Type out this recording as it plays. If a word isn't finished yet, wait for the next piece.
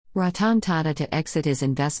Ratan Tata to exit his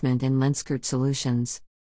investment in Lenskart Solutions.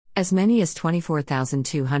 As many as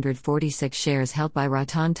 24,246 shares held by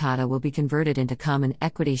Ratan Tata will be converted into common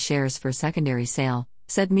equity shares for secondary sale,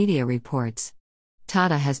 said media reports.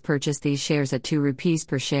 Tata has purchased these shares at ₹2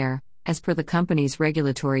 per share, as per the company's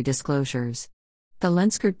regulatory disclosures. The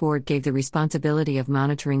Lenskart board gave the responsibility of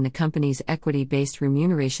monitoring the company's equity-based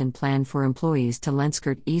remuneration plan for employees to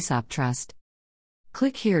Lenskart ESOP Trust.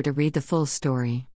 Click here to read the full story.